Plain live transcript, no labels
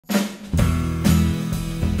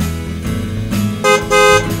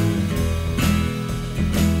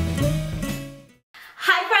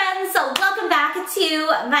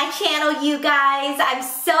my channel, you guys. I'm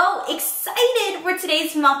so excited for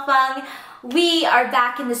today's mukbang. We are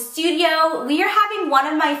back in the studio. We are having one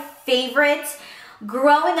of my favorite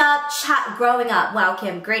growing up, wow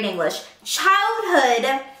Kim, great English,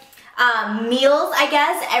 childhood meals, I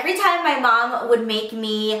guess. Every time my mom would make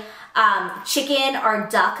me chicken or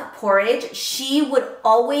duck porridge, she would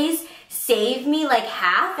always save me like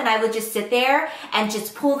half, and I would just sit there and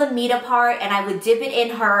just pull the meat apart, and I would dip it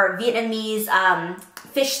in her Vietnamese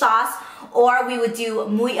fish sauce, or we would do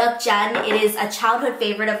mui up jan. It is a childhood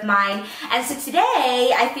favorite of mine, and so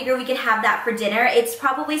today I figure we could have that for dinner. It's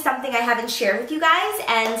probably something I haven't shared with you guys,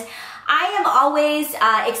 and I am always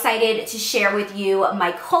excited to share with you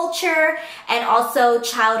my culture and also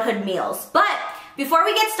childhood meals. But before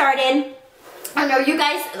we get started, I know you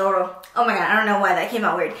guys, oh my god, I don't know why that came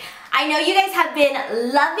out weird. I know you guys have been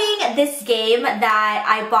loving this game that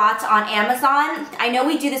I bought on Amazon. I know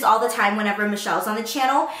we do this all the time whenever Michelle's on the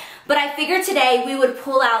channel, but I figured today we would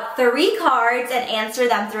pull out 3 cards and answer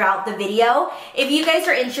them throughout the video. If you guys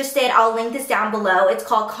are interested, I'll link this down below. It's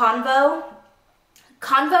called Convo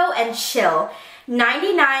and Chill.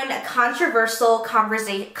 99 controversial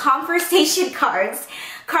conversation cards.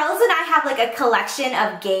 Carlos and I have like a collection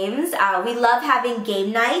of games. We love having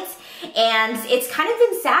game nights, and it's kind of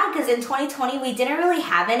been sad because in 2020 we didn't really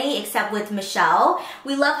have any except with Michelle.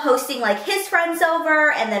 We love hosting like his friends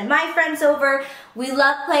over and then my friends over. We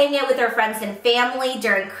love playing it with our friends and family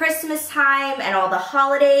during Christmas time and all the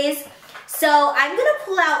holidays. So I'm gonna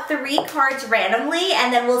pull out 3 cards randomly,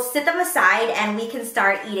 and then we'll sit them aside and we can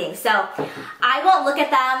start eating. So I won't look at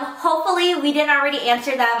them. Hopefully we didn't already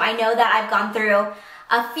answer them. I know that I've gone through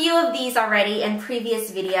a few of these already in previous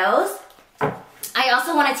videos. I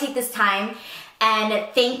also want to take this time and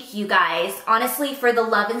thank you guys, honestly, for the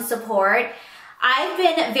love and support. I've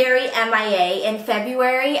been very MIA in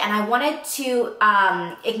February, and I wanted to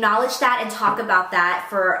acknowledge that and talk about that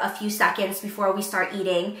for a few seconds before we start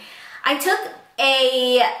eating. I took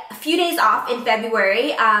a few days off in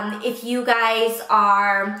February. If you guys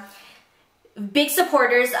are big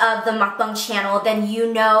supporters of the mukbang channel, then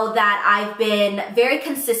you know that I've been very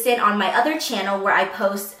consistent on my other channel where I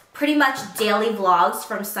post pretty much daily vlogs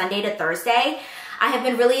from Sunday to Thursday. I have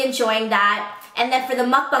been really enjoying that. And then for the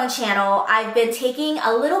mukbang channel, I've been taking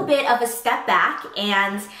a little bit of a step back,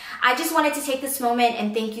 and I just wanted to take this moment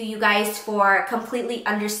and thank you guys for completely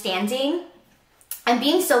understanding and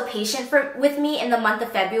being so patient with me in the month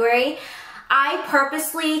of February. I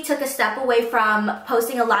purposely took a step away from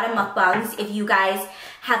posting a lot of mukbangs. If you guys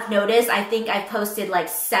have noticed, I think I've posted like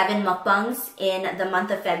 7 mukbangs in the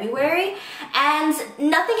month of February, and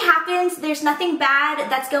nothing happened. There's nothing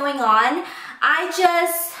bad that's going on. I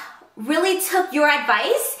just really took your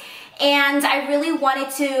advice, and I really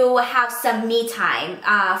wanted to have some me time,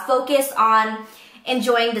 focus on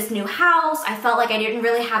enjoying this new house. I felt like I didn't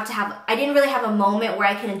really have a moment where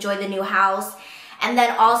I could enjoy the new house. And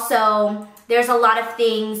then also, there's a lot of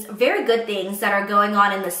things, very good things that are going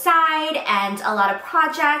on in the side, and a lot of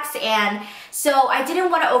projects, and so I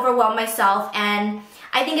didn't want to overwhelm myself. And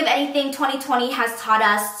I think if anything, 2020 has taught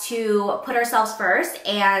us to put ourselves first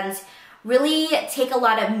and really take a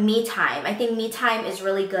lot of me time. I think me time is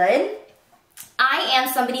really good. I am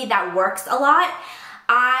somebody that works a lot.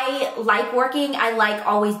 I like working, I like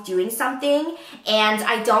always doing something, and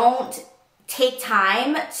I don't take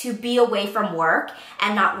time to be away from work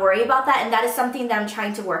and not worry about that. And that is something that I'm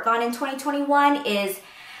trying to work on in 2021, is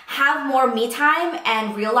have more me time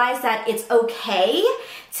and realize that it's okay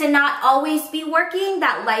to not always be working,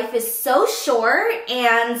 that life is so short,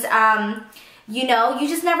 and you know, you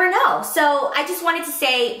just never know. So I just wanted to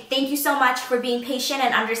say thank you so much for being patient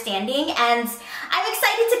and understanding, and I'm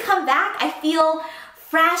excited to come back. I feel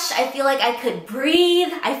fresh, I feel like I could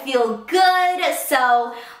breathe, I feel good.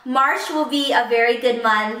 So March will be a very good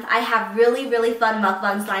month. I have really fun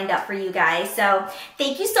mukbangs lined up for you guys. So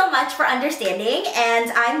thank you so much for understanding,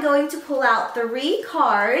 and I'm going to pull out 3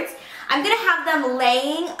 cards. I'm gonna have them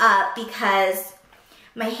laying up because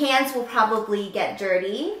my hands will probably get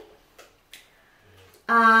dirty.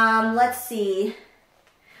 Let's see.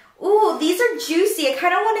 Ooh, these are juicy. I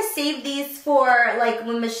kind of want to save these for like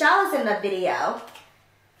when Michelle's in the video.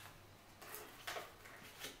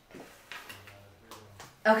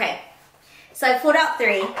 Okay, so I pulled out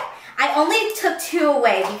 3. I only took 2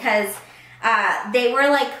 away because they were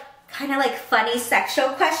like kind of like funny sexual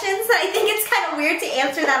questions. I think it's kind of weird to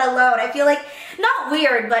answer that alone. I feel like, not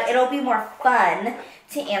weird, but it'll be more fun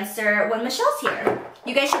to answer when Michelle's here.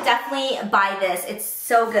 You guys should definitely buy this. It's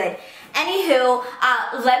so good. Anywho,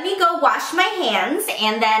 let me go wash my hands,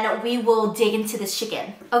 and then we will dig into this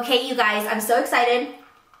chicken. Okay, you guys, I'm so excited.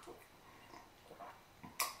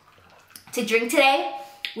 to drink today,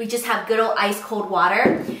 we just have good old ice cold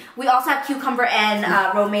water. We also have cucumber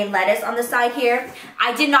and romaine lettuce on the side here.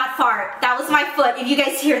 I did not fart. That was my foot. If you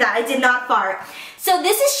guys hear that, I did not fart. So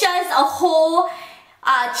this is just a whole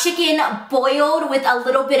chicken boiled with a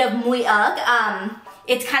little bit of mui ug.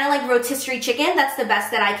 It's kind of like rotisserie chicken. That's the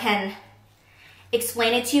best that I can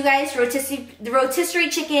explain it to you guys. The rotisserie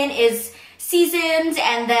chicken is seasoned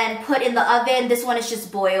and then put in the oven. This one is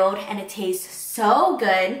just boiled and it tastes so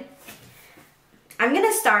good. I'm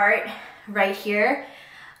gonna start right here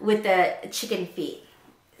with the chicken feet.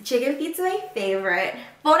 Chicken feet's my favorite.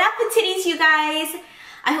 Bonappetitties, you guys.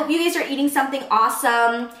 I hope you guys are eating something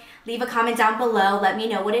awesome. Leave a comment down below. Let me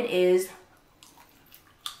know what it is.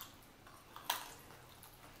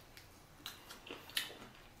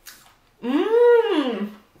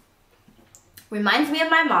 Mmm. Reminds me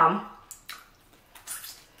of my mom.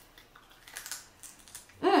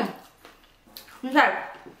 Mmm. Okay.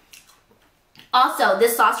 Also,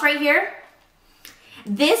 this sauce right here.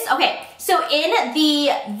 Okay, so in the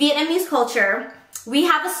Vietnamese culture, we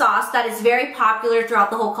have a sauce that is very popular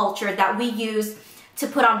throughout the whole culture that we use to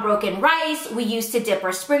put on broken rice, we use to dip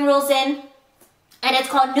our spring rolls in, and it's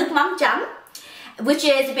called Mukbang, which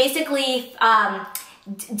is basically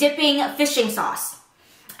dipping fishing sauce.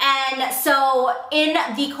 And so in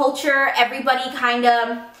the culture, everybody kind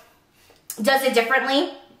of does it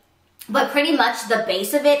differently, but pretty much the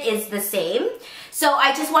base of it is the same. So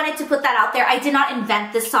I just wanted to put that out there. I did not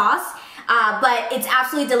invent this sauce, but it's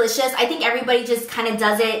absolutely delicious. I think everybody just kind of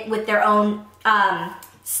does it with their own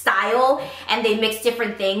style, and they mix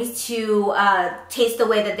different things to taste the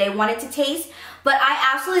way that they want it to taste. But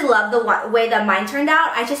I absolutely love the way that mine turned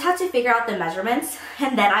out. I just have to figure out the measurements,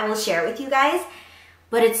 and then I will share it with you guys.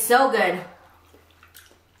 But it's so good.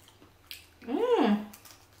 Mmm.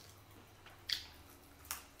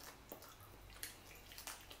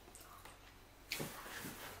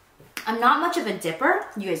 I'm not much of a dipper,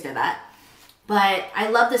 you guys know that, but I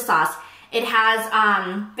love this sauce. It has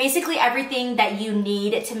basically everything that you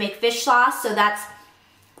need to make fish sauce. So that's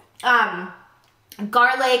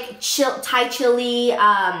garlic, Thai chili,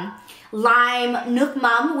 lime, nuoc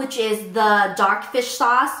mam, which is the dark fish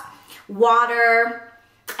sauce, water,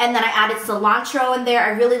 and then I added cilantro in there. I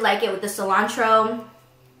really like it with the cilantro.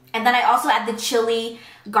 And then I also add the chili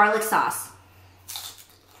garlic sauce.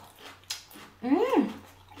 Mmm.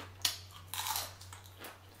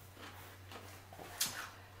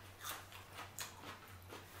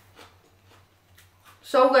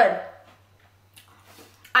 So good.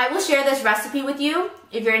 I will share this recipe with you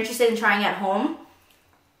if you're interested in trying it at home.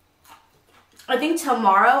 I think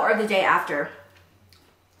tomorrow or the day after.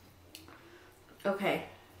 Okay.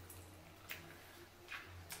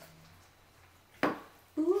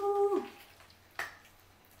 Ooh.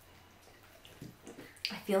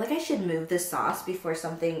 I feel like I should move this sauce before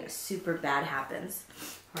something super bad happens,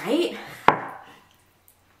 right?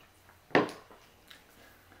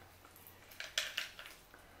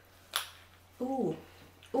 Ooh,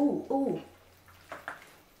 ooh, ooh.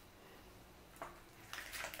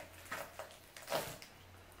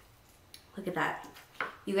 Look at that.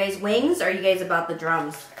 You guys wings, or are you guys about the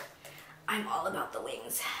drums? I'm all about the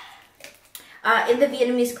wings. In the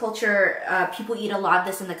Vietnamese culture, people eat a lot of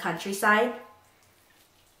this in the countryside.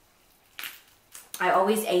 I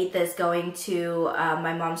always ate this going to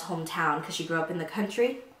my mom's hometown because she grew up in the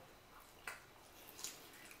country.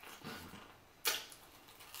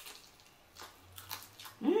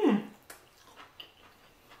 Mmm.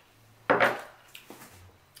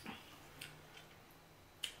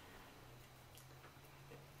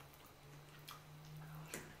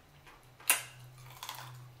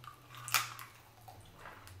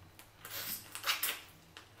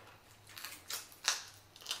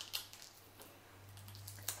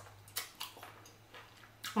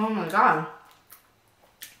 Oh my God.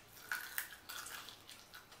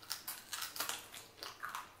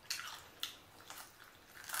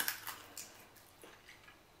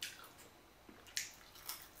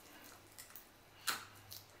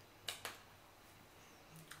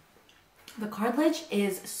 The cartilage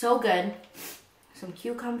is so good. Some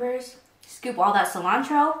cucumbers. Scoop all that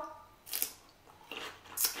cilantro.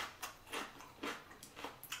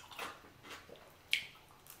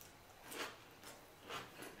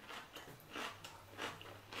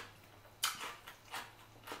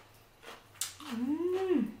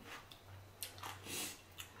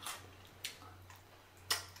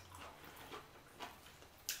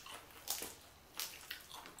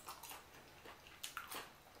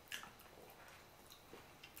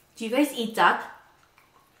 Do you guys eat duck?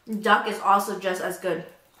 Duck is also just as good.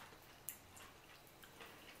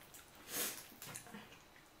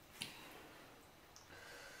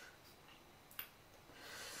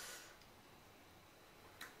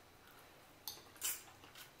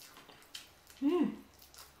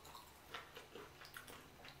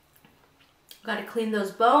 Gotta clean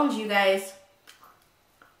those bones, you guys.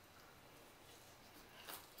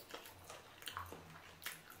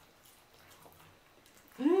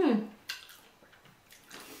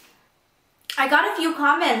 I got a few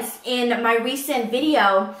comments in my recent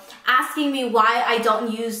video asking me why I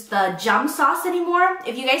don't use the jum sauce anymore.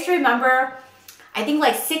 If you guys remember, I think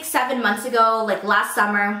like 6-7 months ago, like last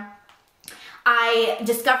summer, I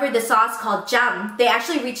discovered the sauce called jum. They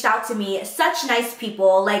actually reached out to me, such nice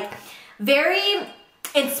people, like very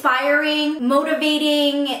inspiring,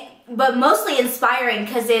 motivating, but mostly inspiring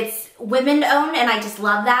because it's women owned, and I just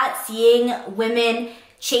love that, seeing women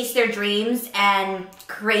chase their dreams and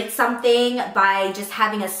create something by just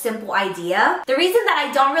having a simple idea. The reason that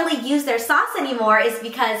I don't really use their sauce anymore is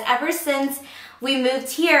because ever since we moved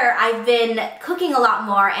here, I've been cooking a lot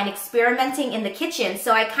more and experimenting in the kitchen.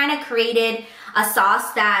 So I kind of created a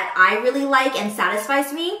sauce that I really like and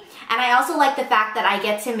satisfies me. And I also like the fact that I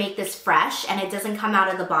get to make this fresh and it doesn't come out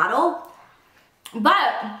of the bottle.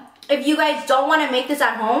 But if you guys don't want to make this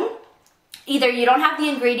at home, either you don't have the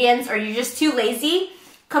ingredients or you're just too lazy,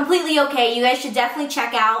 completely okay. You guys should definitely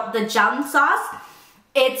check out the jum sauce.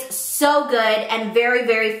 It's so good and very,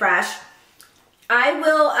 very fresh. I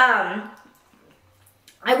will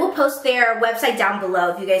post their website down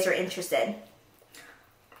below if you guys are interested.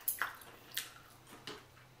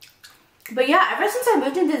 But yeah, ever since I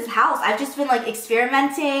moved into this house, I've just been like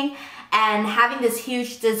experimenting and having this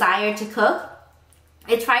huge desire to cook.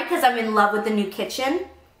 It's probably because I'm in love with the new kitchen.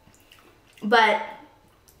 But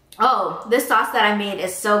oh, this sauce that I made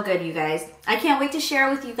is so good, you guys. I can't wait to share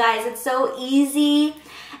it with you guys. It's so easy.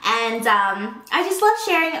 And I just love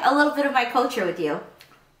sharing a little bit of my culture with you.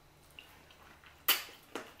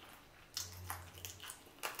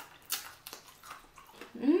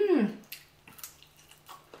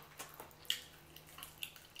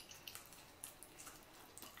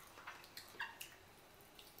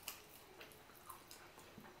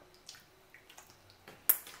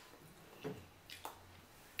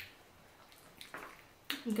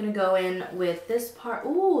 I'm gonna go in with this part.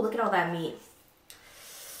 Ooh, look at all that meat.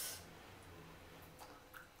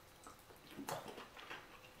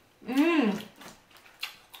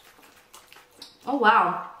 Oh,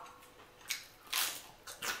 wow.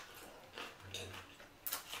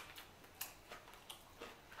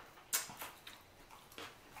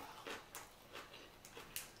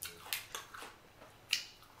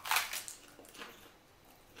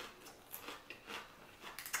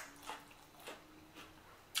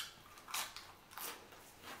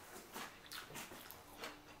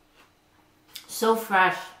 So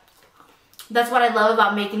fresh. That's what I love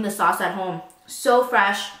about making the sauce at home. So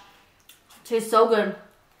fresh. Tastes so good.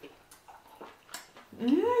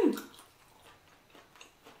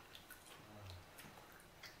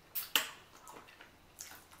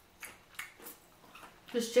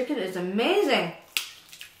 This chicken is amazing.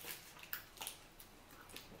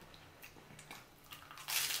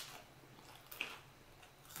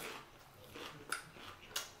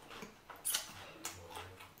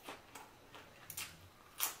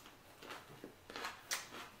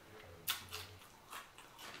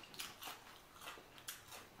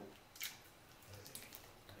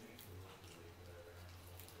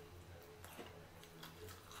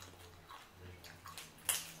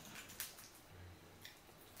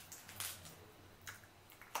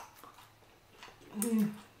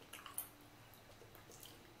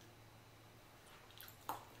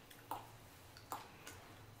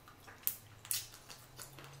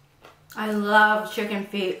 I love chicken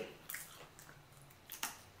feet.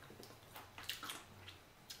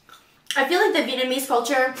 I feel like the Vietnamese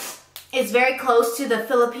culture is very close to the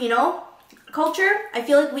Filipino culture. I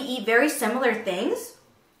feel like we eat very similar things.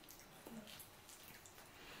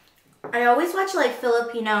 I always watch like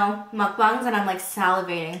Filipino mukbangs and I'm like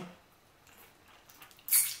salivating.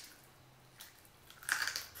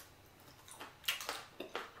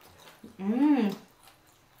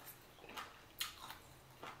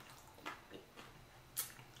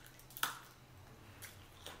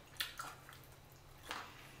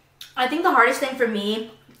 I think the hardest thing for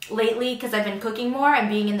me lately, because I've been cooking more and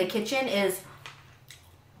being in the kitchen, is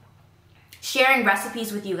sharing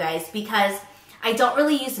recipes with you guys, because I don't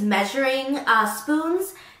really use measuring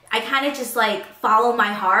spoons. I kind of just like follow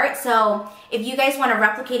my heart. So if you guys want to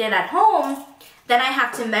replicate it at home, then I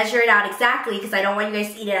have to measure it out exactly, because I don't want you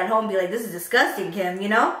guys to eat it at home and be like, this is disgusting, Kim, you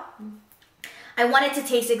know? I want it to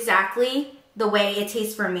taste exactly the way it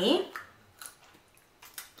tastes for me.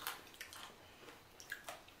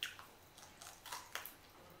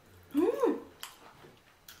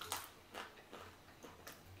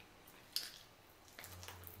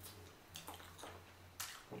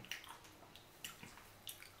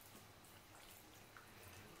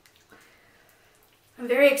 I'm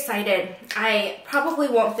very excited. I probably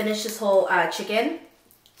won't finish this whole chicken,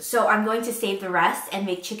 so I'm going to save the rest and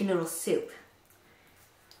make chicken noodle soup.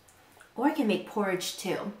 Or I can make porridge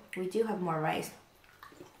too. We do have more rice.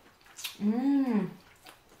 Mmm.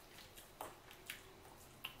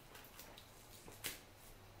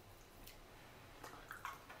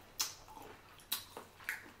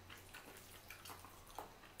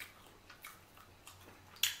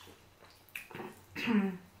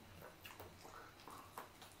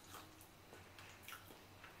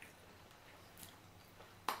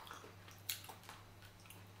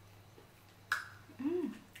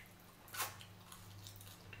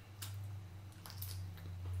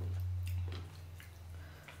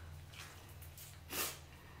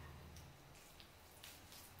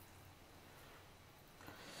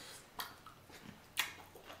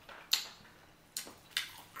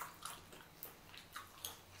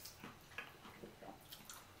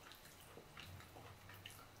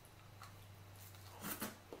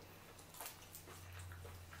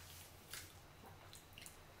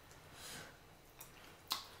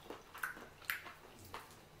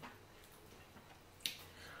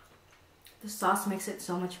 The sauce makes it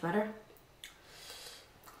so much better.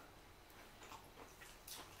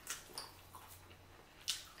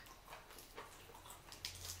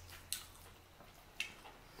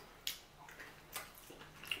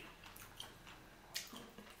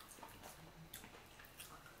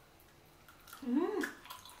 Mm.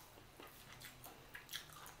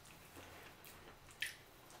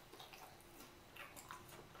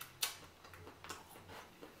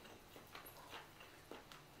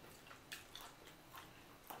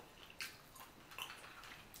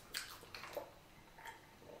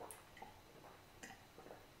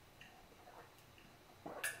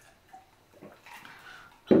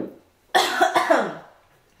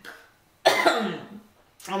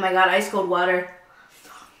 Oh my god, ice cold water.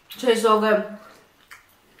 Tastes so good.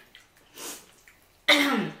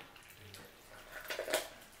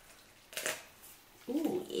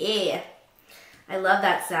 Ooh, yeah. I love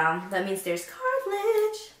that sound. That means there's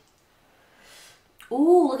cartilage.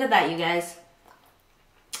 Ooh, look at that, you guys.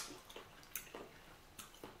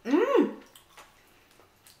 Mmm.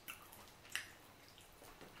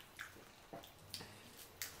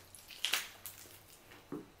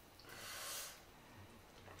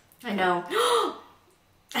 I know.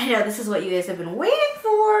 I know, this is what you guys have been waiting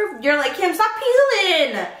for. You're like, Kim, stop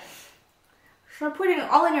peeling. Start putting it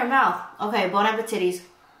all in your mouth. Okay, Bonappetitties.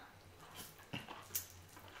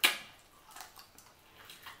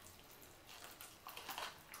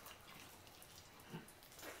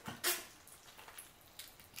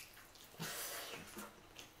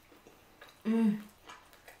 Mmm.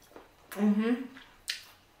 Mm-hmm.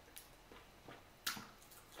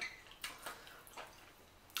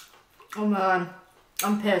 Oh my god,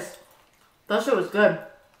 I'm pissed. That shit was good.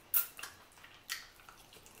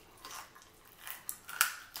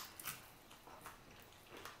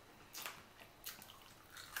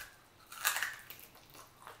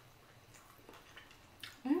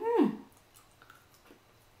 Mmm.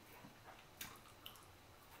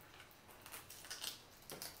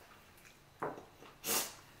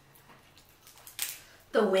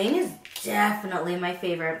 The wing is definitely my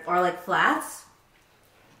favorite, or like flats.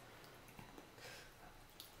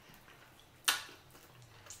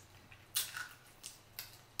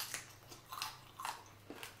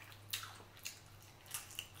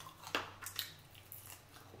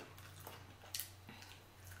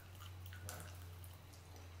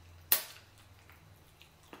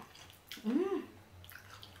 Mm.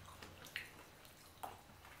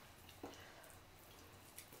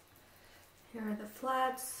 Here are the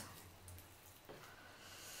flats.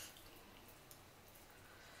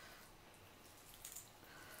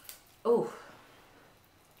 Oh.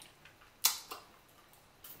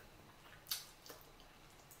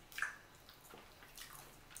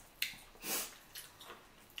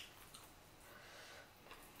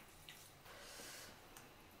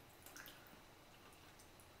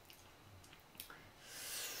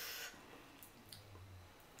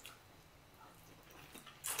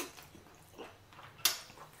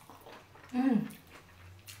 Mm.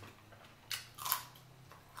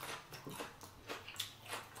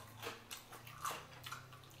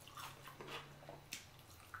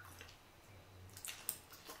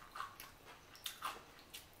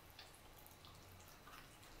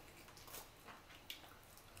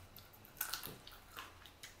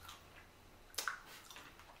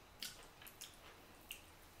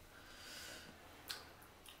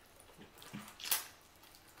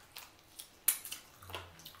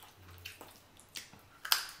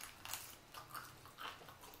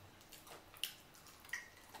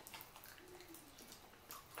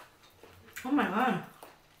 Oh my god.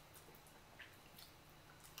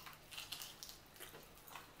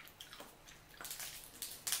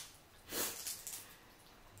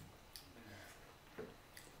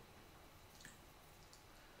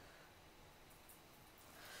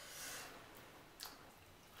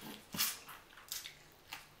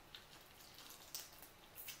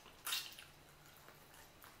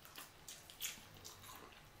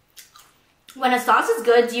 When a sauce is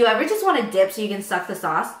good, do you ever just want to dip so you can suck the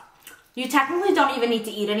sauce? You technically don't even need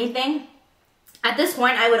to eat anything. At this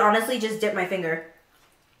point, I would honestly just dip my finger.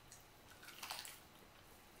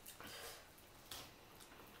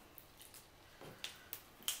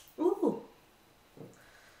 Ooh.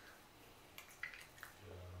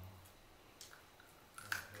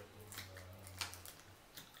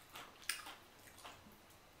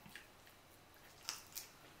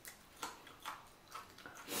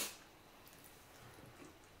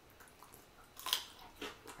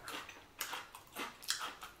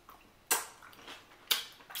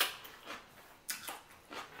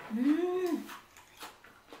 Mmm.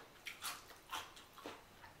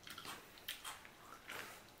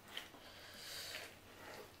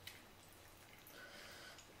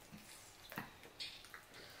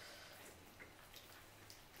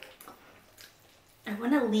 I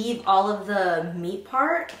want to leave all of the meat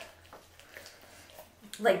part,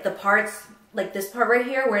 like the parts, like this part right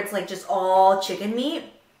here where it's like just all chicken meat,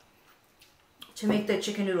 to make the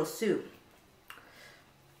chicken noodle soup.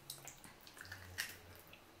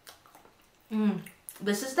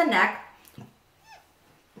 This is the neck.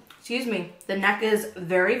 Excuse me. The neck is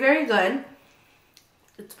very, very good.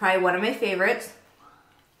 It's probably one of my favorites.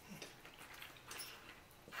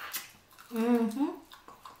 Mm-hmm.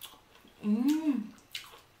 Mmm.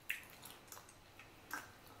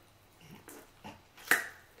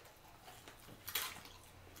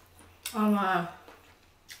 Oh my.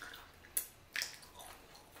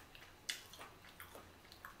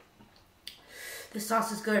 This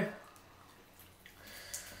sauce is good.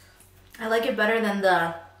 I like it better than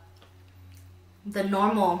the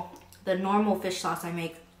normal fish sauce I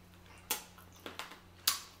make.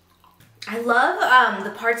 I love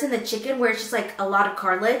the parts in the chicken where it's just like a lot of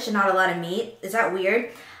cartilage and not a lot of meat. Is that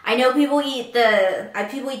weird? I know people eat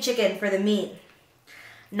chicken for the meat.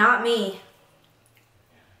 Not me.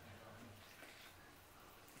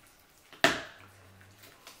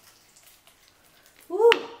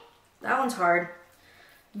 Woo, that one's hard.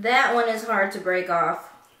 That one is hard to break off.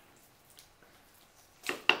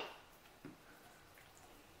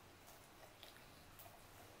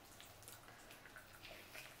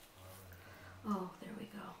 Oh, there we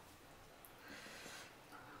go.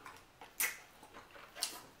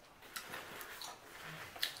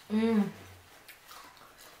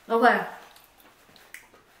 Okay.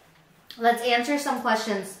 Let's answer some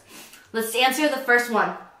questions. Let's answer the first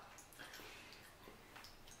one.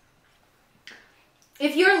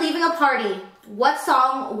 If you're leaving a party, what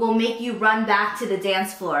song will make you run back to the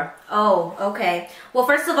dance floor? Oh, okay. Well,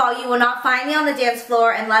 first of all, you will not find me on the dance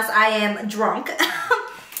floor unless I am drunk.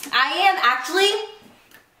 I'm actually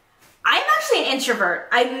an introvert.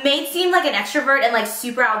 I may seem like an extrovert and like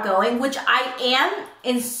super outgoing, which I am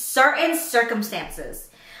in certain circumstances.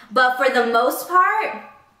 But for the most part,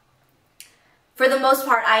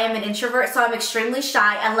 I am an introvert, so I'm extremely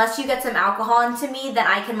shy. Unless you get some alcohol into me, then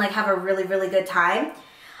I can like have a really, really good time.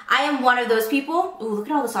 I am one of those people. Ooh, look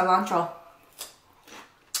at all the cilantro.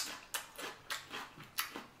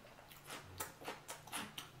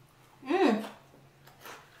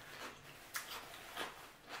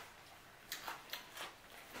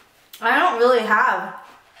 I don't really have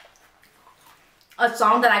a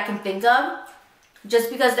song that I can think of, just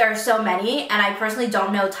because there are so many and I personally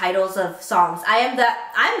don't know titles of songs. I'm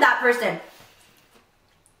that person.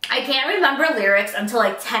 I can't remember lyrics until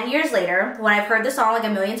like 10 years later when I've heard the song like a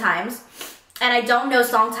million times, and I don't know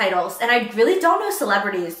song titles, and I really don't know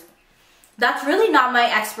celebrities. That's really not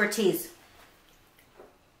my expertise.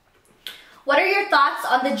 What are your thoughts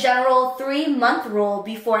on the general 3-month rule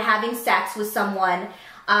before having sex with someone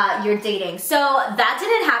you're dating? So that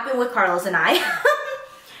didn't happen with Carlos and I.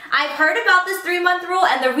 I've heard about this 3-month rule,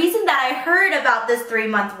 and the reason that I heard about this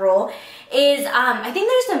 3-month rule is I think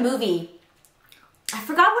there's a movie. I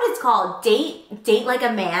forgot what it's called. Date Like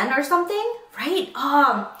a Man or something, right?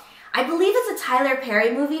 I believe it's a Tyler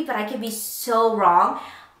Perry movie, but I could be so wrong.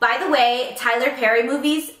 By the way, Tyler Perry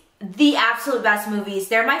movies, the absolute best movies.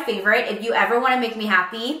 They're my favorite. If you ever want to make me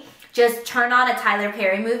happy, just turn on a Tyler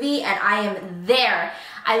Perry movie and I am there.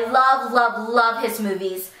 I love, love, love his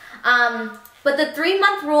movies. But the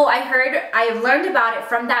 3-month rule, I learned about it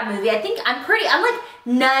from that movie. I'm like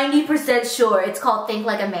 90% sure it's called Think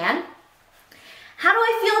Like a Man. How do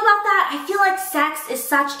I feel about that? I feel like sex is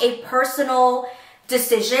such a personal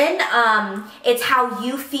decision. It's how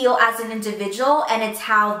you feel as an individual, and it's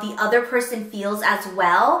how the other person feels as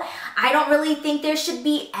well. I don't really think there should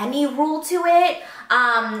be any rule to it.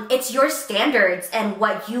 It's your standards and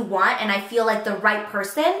what you want, and I feel like the right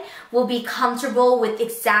person will be comfortable with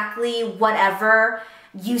exactly whatever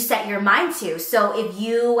you set your mind to. So if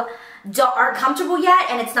you aren't comfortable yet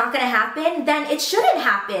and it's not going to happen, then it shouldn't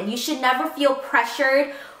happen. You should never feel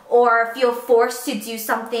pressured or feel forced to do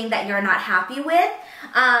something that you're not happy with.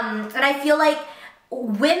 And I feel like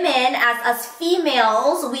women, as us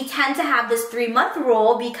females, we tend to have this 3-month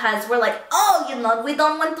rule because we're like, oh, you know, we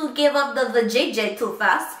don't want to give up the JJ too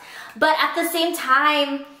fast. But at the same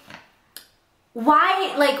time, why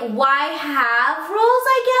have rules,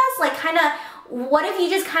 I guess? Like, kind of, what if you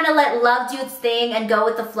just kind of let love do its thing and go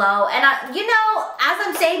with the flow? And, you know, as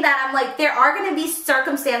I'm saying that, I'm like, there are going to be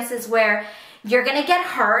circumstances where you're going to get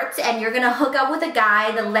hurt and you're going to hook up with a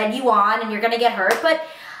guy that led you on and you're going to get hurt. But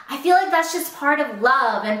I feel like that's just part of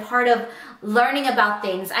love and part of learning about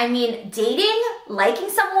things. I mean, dating, liking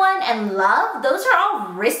someone, and love, those are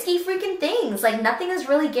all risky freaking things. Like, nothing is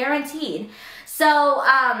really guaranteed. So,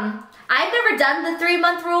 I've never done the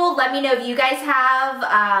 3-month rule. Let me know if you guys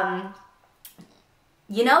have.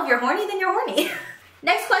 You know, if you're horny, then you're horny.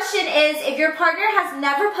 Next question is, if your partner has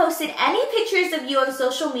never posted any pictures of you on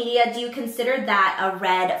social media, do you consider that a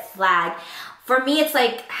red flag? For me, it's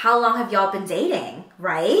like, how long have y'all been dating,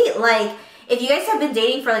 right? Like, if you guys have been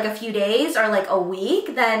dating for like a few days or like a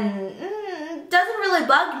week, then it doesn't really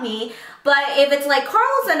bug me. But if it's like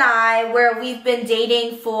Carlos and I, where we've been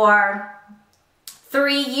dating for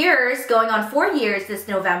 3 years, going on 4 years this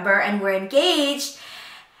November, and we're engaged,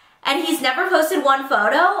 and he's never posted one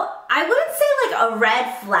photo, I wouldn't say like a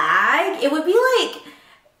red flag. It would be like,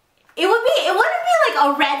 it wouldn't be like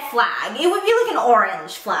a red flag. It would be like an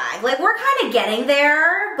orange flag. Like, we're kind of getting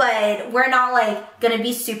there, but we're not like gonna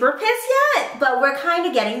be super pissed yet, but we're kind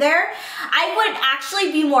of getting there. I would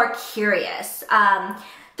actually be more curious.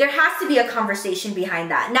 There has to be a conversation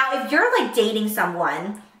behind that. Now, if you're like dating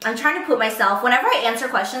someone, I'm trying to put myself, whenever I answer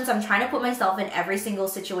questions, I'm trying to put myself in every single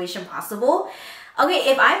situation possible.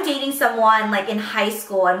 Okay, if I'm dating someone like in high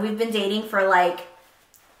school and we've been dating for like,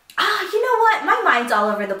 you know what? My mind's all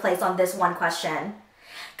over the place on this one question.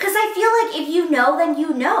 Because I feel like if you know, then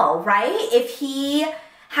you know, right? If he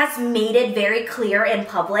has made it very clear in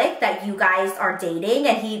public that you guys are dating,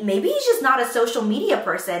 and maybe he's just not a social media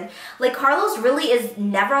person. Like, Carlos really is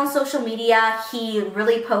never on social media. He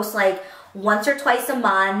really posts like once or twice a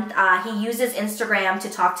month. He uses Instagram to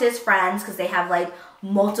talk to his friends because they have like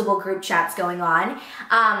multiple group chats going on.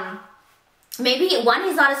 Maybe one,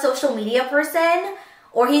 he's not a social media person,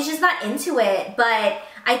 or he's just not into it. But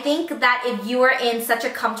I think that if you are in such a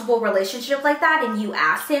comfortable relationship like that and you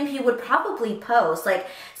asked him, he would probably post. Like,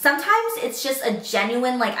 sometimes it's just a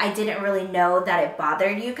genuine, like, I didn't really know that it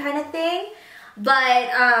bothered you kind of thing. But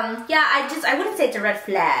yeah, I wouldn't say it's a red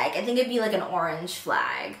flag. I think it'd be like an orange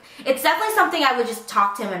flag. It's definitely something I would just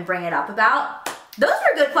talk to him and bring it up about. Those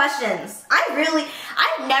were good questions.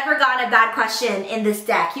 I've never gotten a bad question in this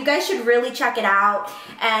deck. You guys should really check it out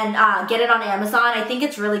and get it on Amazon. I think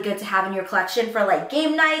it's really good to have in your collection for like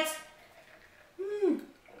game nights.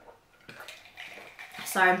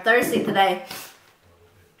 Sorry, I'm thirsty today.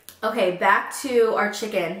 Okay, back to our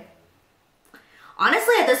chicken.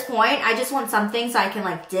 Honestly, at this point, I just want something so I can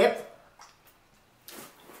like dip.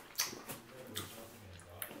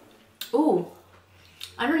 Ooh.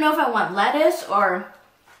 I don't know if I want lettuce or...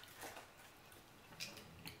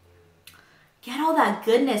 Get all that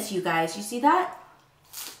goodness, you guys. You see that?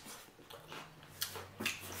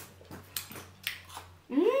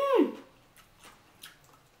 Mmm.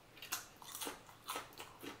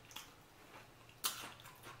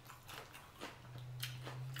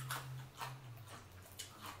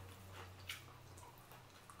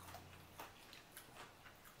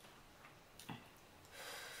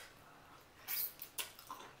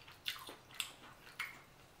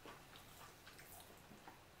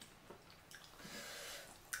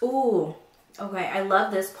 Ooh, okay, I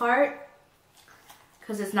love this part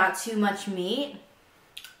because it's not too much meat.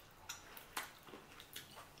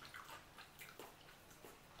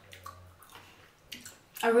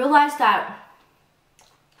 I realized that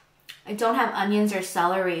I don't have onions or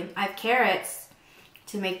celery. I have carrots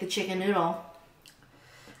to make the chicken noodle.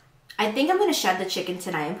 I think I'm going to shed the chicken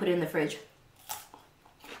tonight and put it in the fridge.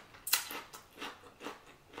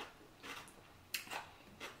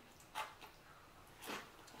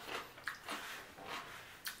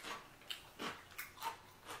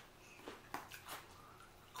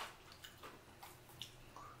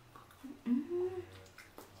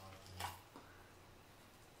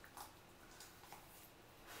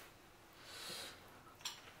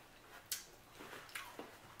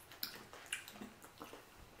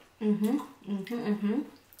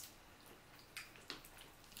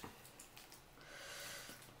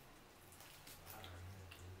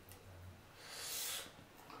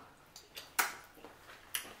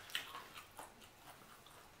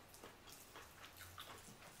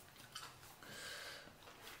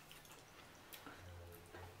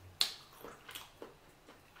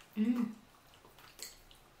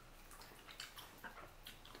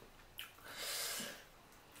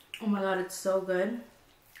 Oh my god, it's so good.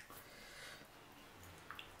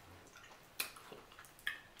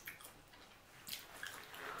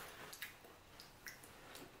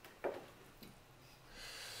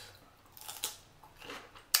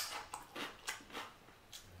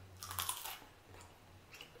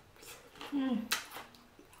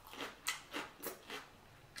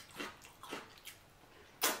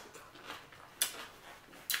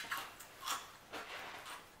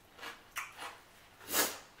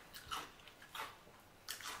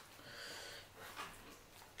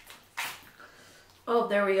 Oh,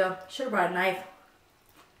 there we go. Should have brought a knife.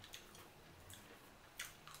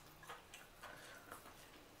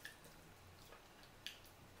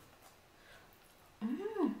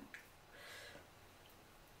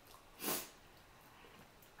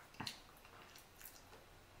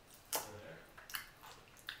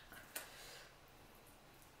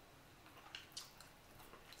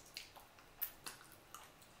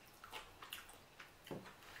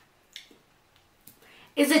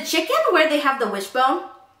 Is it chicken where they have the wishbone?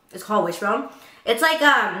 It's called wishbone. It's like,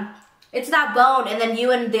 it's that bone and then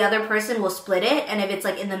you and the other person will split it. And if it's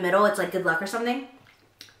like in the middle, it's like good luck or something.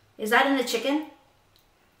 Is that in the chicken?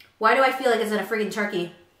 Why do I feel like it's in a friggin'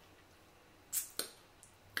 turkey?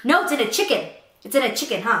 No, it's in a chicken. It's in a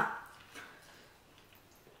chicken, huh?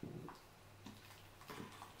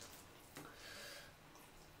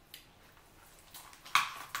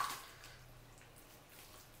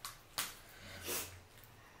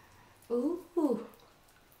 Ooh.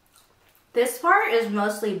 This part is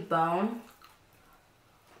mostly bone.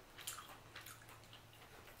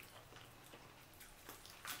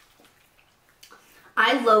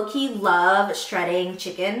 I low-key love shredding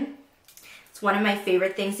chicken. It's one of my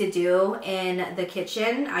favorite things to do in the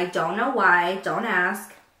kitchen. I don't know why, don't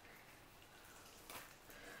ask.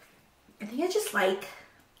 I think I just like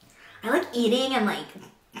eating and like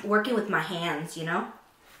working with my hands, you know?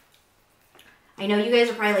 I know you guys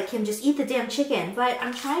are probably like, Kim, just eat the damn chicken, but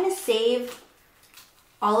I'm trying to save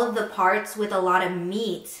all of the parts with a lot of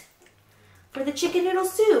meat for the chicken noodle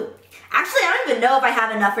soup. Actually, I don't even know if I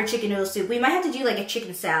have enough for chicken noodle soup. We might have to do like a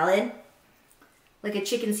chicken salad. Like a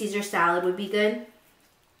chicken Caesar salad would be good.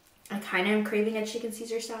 I kind of am craving a chicken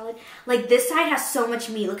Caesar salad. Like this side has so much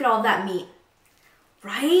meat. Look at all that meat.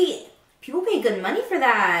 Right? People pay good money for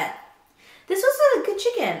that. This was a good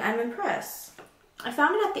chicken. I'm impressed. I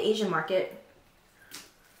found it at the Asian market.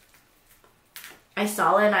 I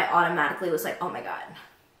saw it and I automatically was like, oh my god.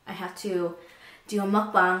 I have to do a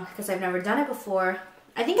mukbang because I've never done it before.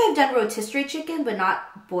 I think I've done rotisserie chicken, but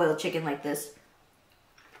not boiled chicken like this.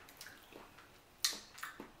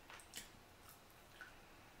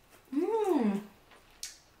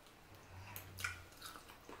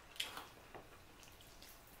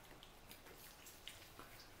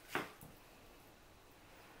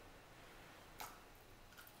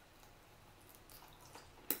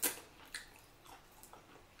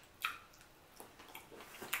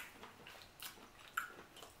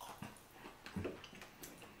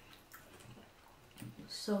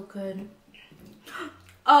 So good.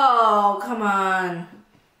 Oh, come on.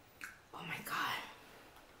 Oh my god.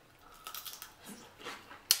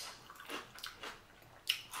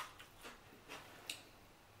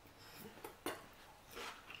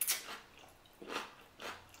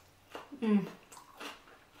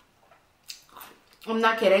 I'm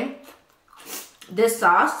not kidding. This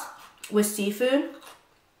sauce with seafood,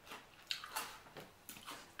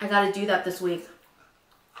 I gotta do that this week.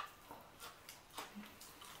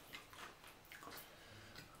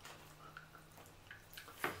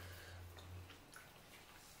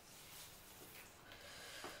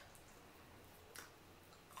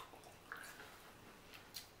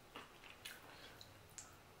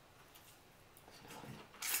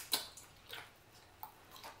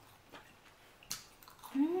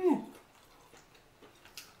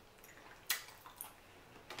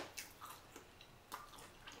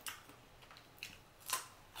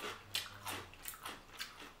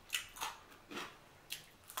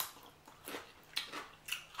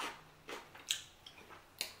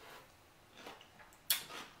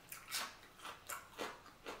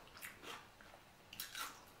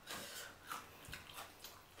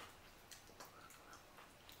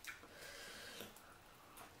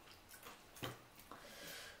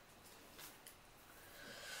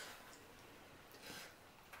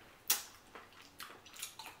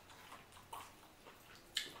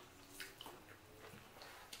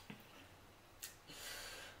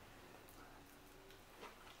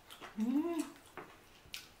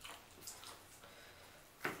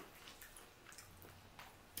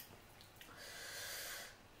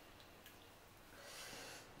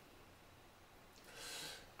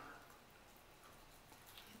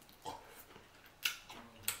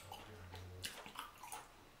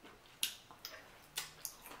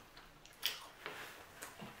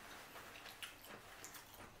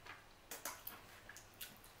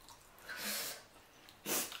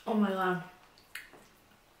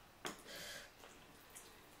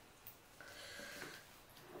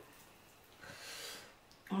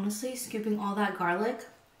 honestly, scooping all that garlic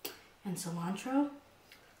and cilantro.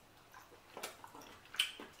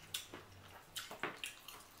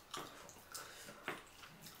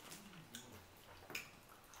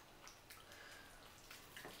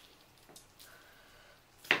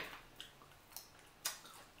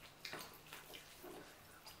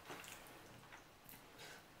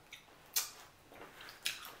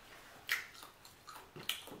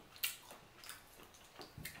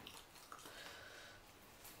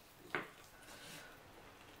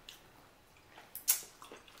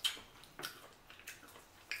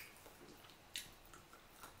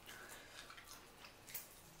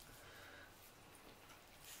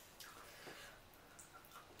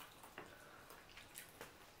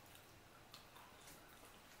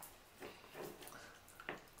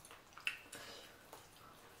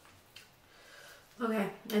 Okay,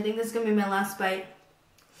 I think this is gonna be my last bite.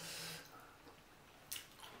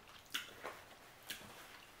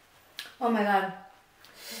 Oh my god.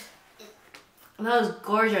 That was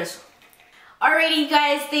gorgeous. Alrighty, you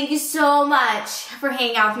guys, thank you so much for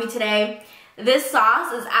hanging out with me today. This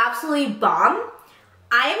sauce is absolutely bomb.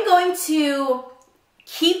 I am going to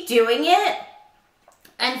keep doing it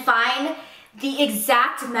and find the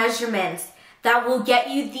exact measurements that will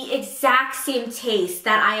get you the exact same taste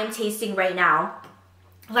that I am tasting right now.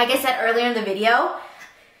 Like I said earlier in the video,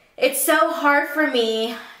 it's so hard for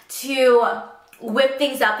me to whip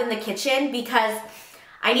things up in the kitchen because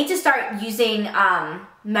I need to start using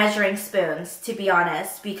measuring spoons, to be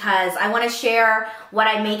honest, because I want to share what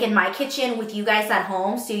I make in my kitchen with you guys at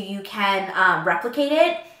home so you can replicate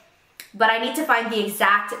it. But I need to find the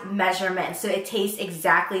exact measurement so it tastes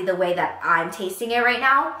exactly the way that I'm tasting it right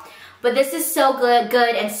now. But this is so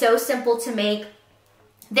good and so simple to make.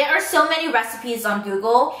 There are so many recipes on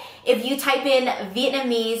Google. If you type in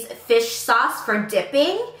Vietnamese fish sauce for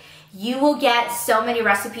dipping, you will get so many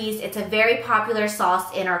recipes. It's a very popular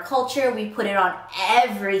sauce in our culture. We put it on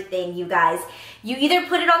everything, you guys. You either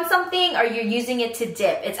put it on something or you're using it to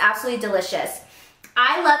dip. It's absolutely delicious.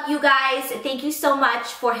 I love you guys. Thank you so much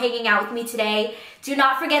for hanging out with me today. Do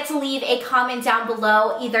not forget to leave a comment down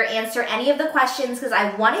below. Either answer any of the questions because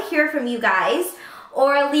I want to hear from you guys,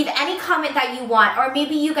 or leave any comment that you want, or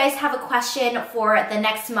maybe you guys have a question for the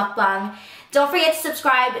next mukbang. Don't forget to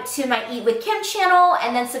subscribe to my Eat with Kim channel,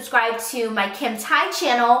 and then subscribe to my Kim Thai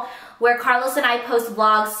channel, where Carlos and I post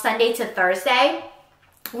vlogs Sunday to Thursday.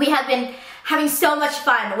 We have been having so much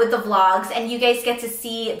fun with the vlogs, and you guys get to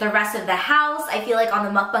see the rest of the house. I feel like on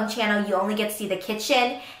the Mukbang channel, you only get to see the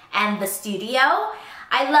kitchen and the studio.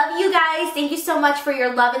 I love you guys. Thank you so much for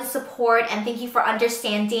your love and support, and thank you for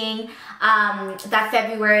understanding that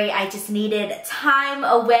February I just needed time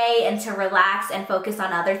away and to relax and focus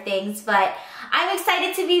on other things. But I'm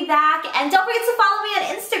excited to be back, and don't forget to follow me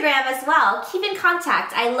on Instagram as well. Keep in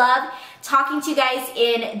contact. I love talking to you guys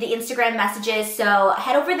in the Instagram messages, so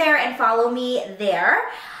head over there and follow me there.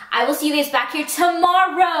 I will see you guys back here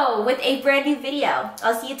tomorrow with a brand new video.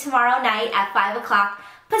 I'll see you tomorrow night at 5 o'clock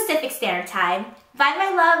Pacific Standard Time. Bye, my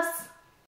loves.